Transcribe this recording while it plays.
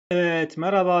Evet,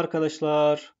 merhaba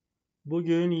arkadaşlar.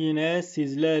 Bugün yine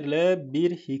sizlerle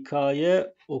bir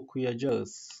hikaye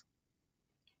okuyacağız.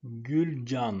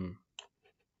 Gülcan.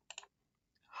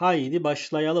 Haydi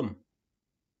başlayalım.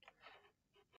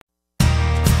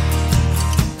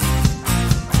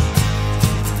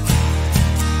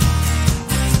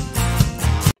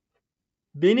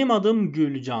 Benim adım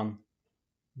Gülcan.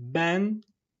 Ben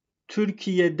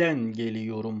Türkiye'den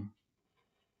geliyorum.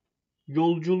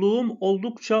 Yolculuğum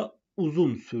oldukça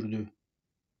uzun sürdü.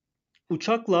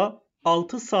 Uçakla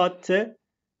 6 saatte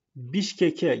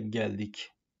Bişkek'e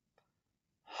geldik.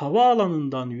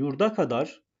 Havaalanından yurda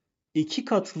kadar 2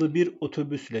 katlı bir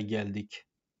otobüsle geldik.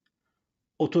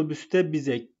 Otobüste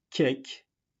bize kek,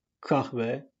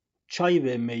 kahve, çay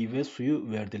ve meyve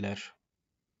suyu verdiler.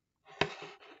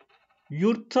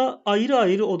 Yurtta ayrı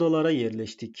ayrı odalara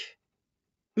yerleştik.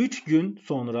 3 gün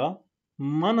sonra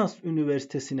Manas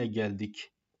Üniversitesi'ne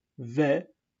geldik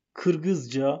ve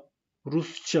Kırgızca,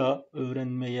 Rusça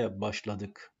öğrenmeye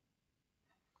başladık.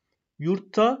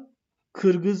 Yurtta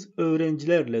Kırgız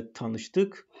öğrencilerle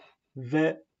tanıştık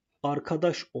ve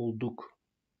arkadaş olduk.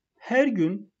 Her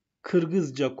gün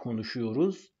Kırgızca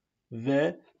konuşuyoruz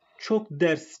ve çok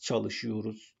ders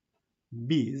çalışıyoruz.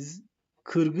 Biz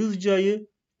Kırgızcayı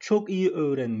çok iyi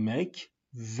öğrenmek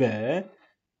ve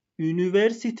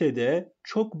üniversitede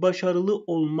çok başarılı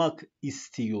olmak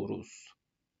istiyoruz.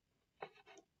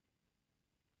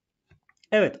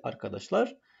 Evet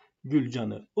arkadaşlar,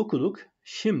 Gülcan'ı okuduk.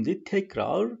 Şimdi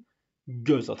tekrar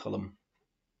göz atalım.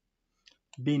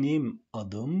 Benim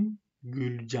adım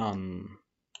Gülcan.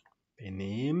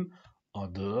 Benim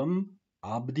adım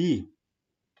Abdi.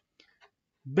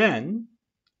 Ben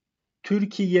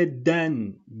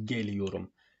Türkiye'den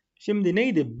geliyorum. Şimdi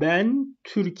neydi? Ben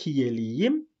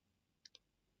Türkiyeliyim.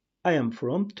 I am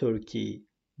from Turkey.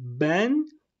 Ben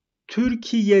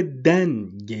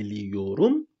Türkiye'den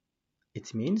geliyorum.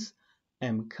 It means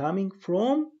I'm coming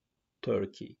from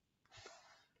Turkey.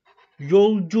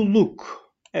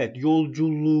 Yolculuk. Evet,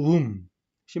 yolculuğum.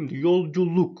 Şimdi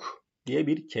yolculuk diye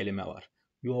bir kelime var.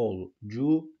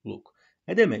 Yolculuk.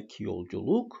 Ne demek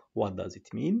yolculuk? What does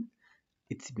it mean?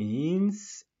 It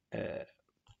means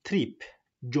trip,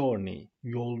 journey,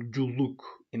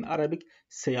 yolculuk. In Arabic,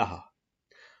 seyahat.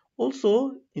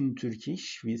 Also, in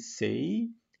Turkish, we say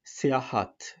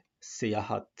seyahat,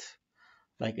 seyahat.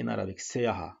 Like in Arabic,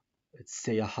 seyaha, it's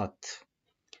seyahat.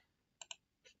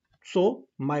 So,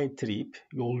 my trip,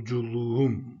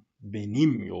 yolculuğum,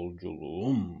 benim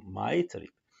yolculuğum, my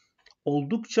trip,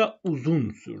 oldukça uzun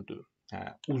sürdü.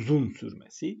 Uzun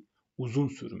sürmesi, uzun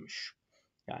sürmüş.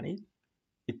 Yani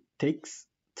it takes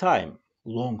time,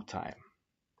 long time.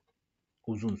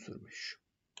 Uzun sürmüş.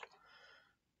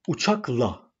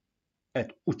 Uçakla.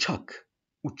 Evet, uçak.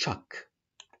 Uçak.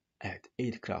 Evet,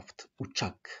 aircraft,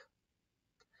 uçak.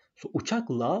 So,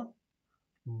 uçakla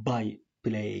by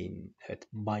plane. Evet,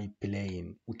 by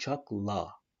plane.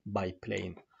 Uçakla by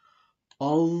plane.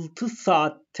 6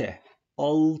 saatte.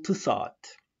 6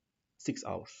 saat. 6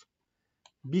 hours.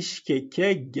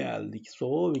 Bişkek'e geldik.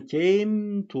 So we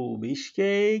came to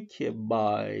Bişkek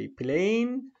by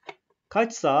plane.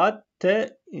 Kaç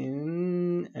saatte?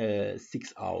 In 6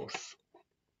 hours.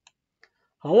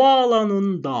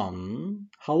 Havaalanından,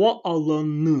 hava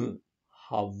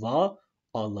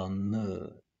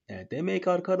alanı. Ne demek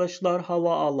arkadaşlar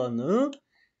havaalanı?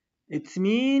 It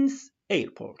means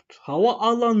airport.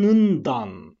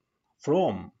 Havaalanından,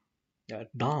 from, yani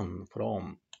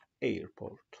from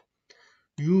airport.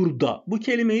 Yurda. Bu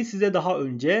kelimeyi size daha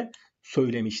önce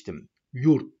söylemiştim.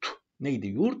 Yurt. Neydi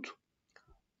yurt?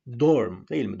 Dorm,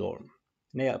 değil mi dorm?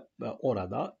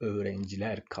 Orada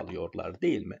öğrenciler kalıyorlar,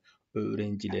 değil mi?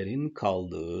 Öğrencilerin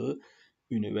kaldığı,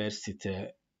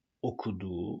 üniversite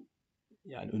okuduğu,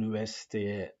 yani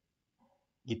üniversiteye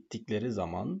gittikleri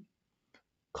zaman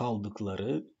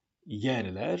kaldıkları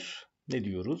yerler ne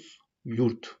diyoruz?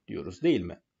 Yurt diyoruz, değil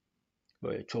mi?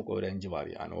 Böyle çok öğrenci var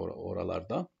yani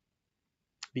oralarda.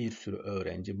 Bir sürü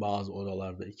öğrenci, bazı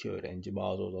odalarda 2 öğrenci,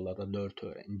 bazı odalarda 4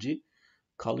 öğrenci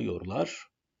kalıyorlar.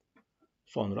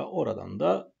 Sonra oradan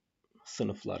da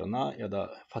sınıflarına ya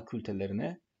da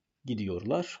fakültelerine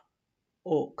gidiyorlar.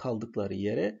 O kaldıkları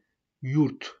yere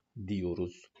yurt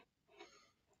diyoruz.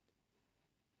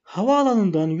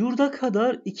 Havaalanından yurda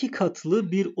kadar 2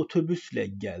 katlı bir otobüsle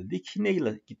geldik.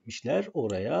 Neyle gitmişler?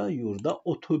 Oraya yurda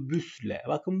otobüsle.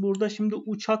 Bakın burada şimdi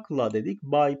uçakla dedik.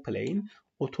 By plane.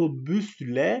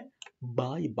 Otobüsle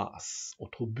by bus.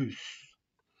 Otobüs.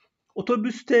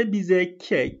 Otobüste bize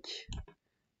kek,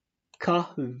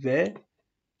 kahve,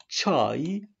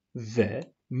 çay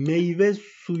ve meyve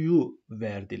suyu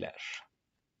verdiler.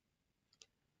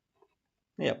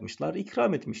 ne yapmışlar?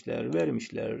 İkram etmişler,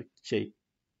 vermişler.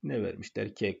 Ne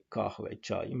vermişler? Kek, kahve,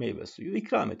 çay, meyve suyu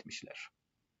ikram etmişler.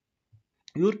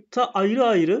 Yurtta ayrı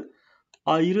ayrı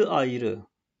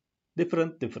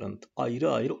different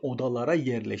ayrı ayrı odalara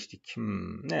yerleştik.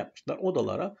 Ne yapmışlar?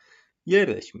 Odalara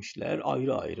yerleşmişler.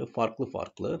 Ayrı ayrı, farklı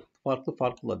farklı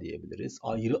da diyebiliriz.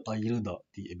 Ayrı ayrı da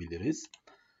diyebiliriz.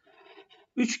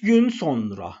 3 gün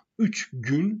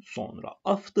sonra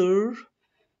after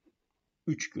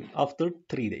 3 gün after 3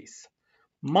 days.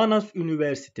 Manas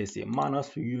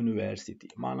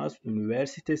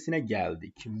Üniversitesi'ne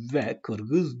geldik ve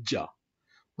Kırgızca,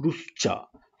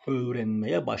 Rusça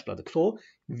öğrenmeye başladık. So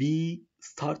we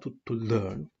started to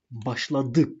learn.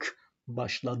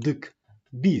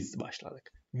 Biz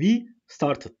başladık. We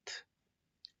started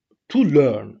to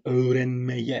learn.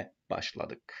 Öğrenmeye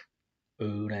başladık.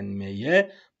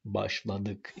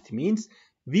 It means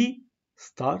we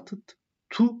started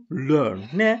to learn.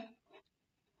 Ne?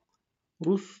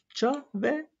 Rusça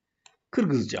ve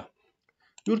Kırgızca.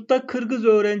 Yurtta Kırgız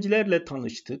öğrencilerle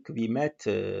tanıştık. We met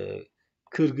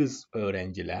Kırgız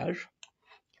öğrenciler.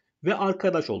 Ve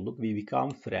arkadaş olduk. We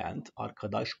become friend.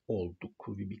 Arkadaş olduk.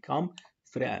 We become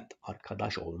friend.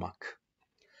 Arkadaş olmak.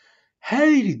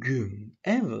 Her gün,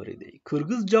 every day.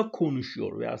 Kırgızca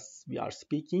konuşuyor. We are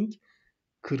speaking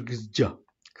Kırgızca.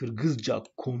 Kırgızca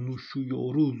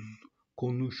konuşuyoruz.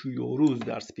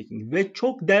 We are speaking. Ve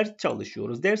çok ders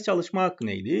çalışıyoruz. Ders çalışmak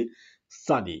neydi?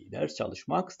 Study. Ders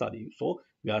çalışmak, study. So,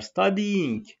 we are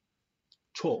studying.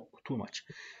 Çok, too much.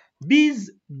 We.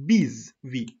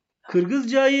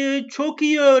 Kırgızcayı çok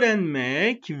iyi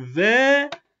öğrenmek ve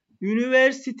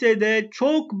üniversitede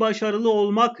çok başarılı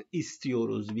olmak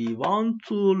istiyoruz. We want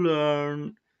to learn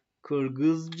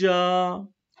Kırgızca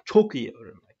çok iyi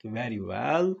öğrenmek. Very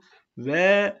well.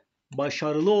 Ve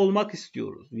başarılı olmak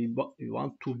istiyoruz. We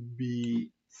want to be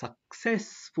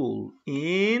successful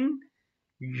in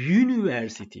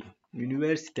university.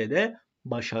 Üniversitede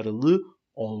başarılı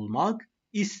olmak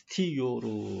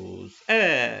istiyoruz.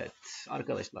 Evet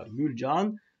arkadaşlar,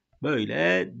 Gülcan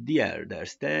böyle. Diğer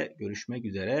derste görüşmek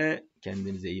üzere.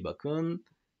 Kendinize iyi bakın.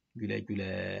 Güle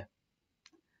güle.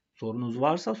 Sorunuz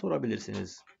varsa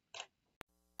sorabilirsiniz.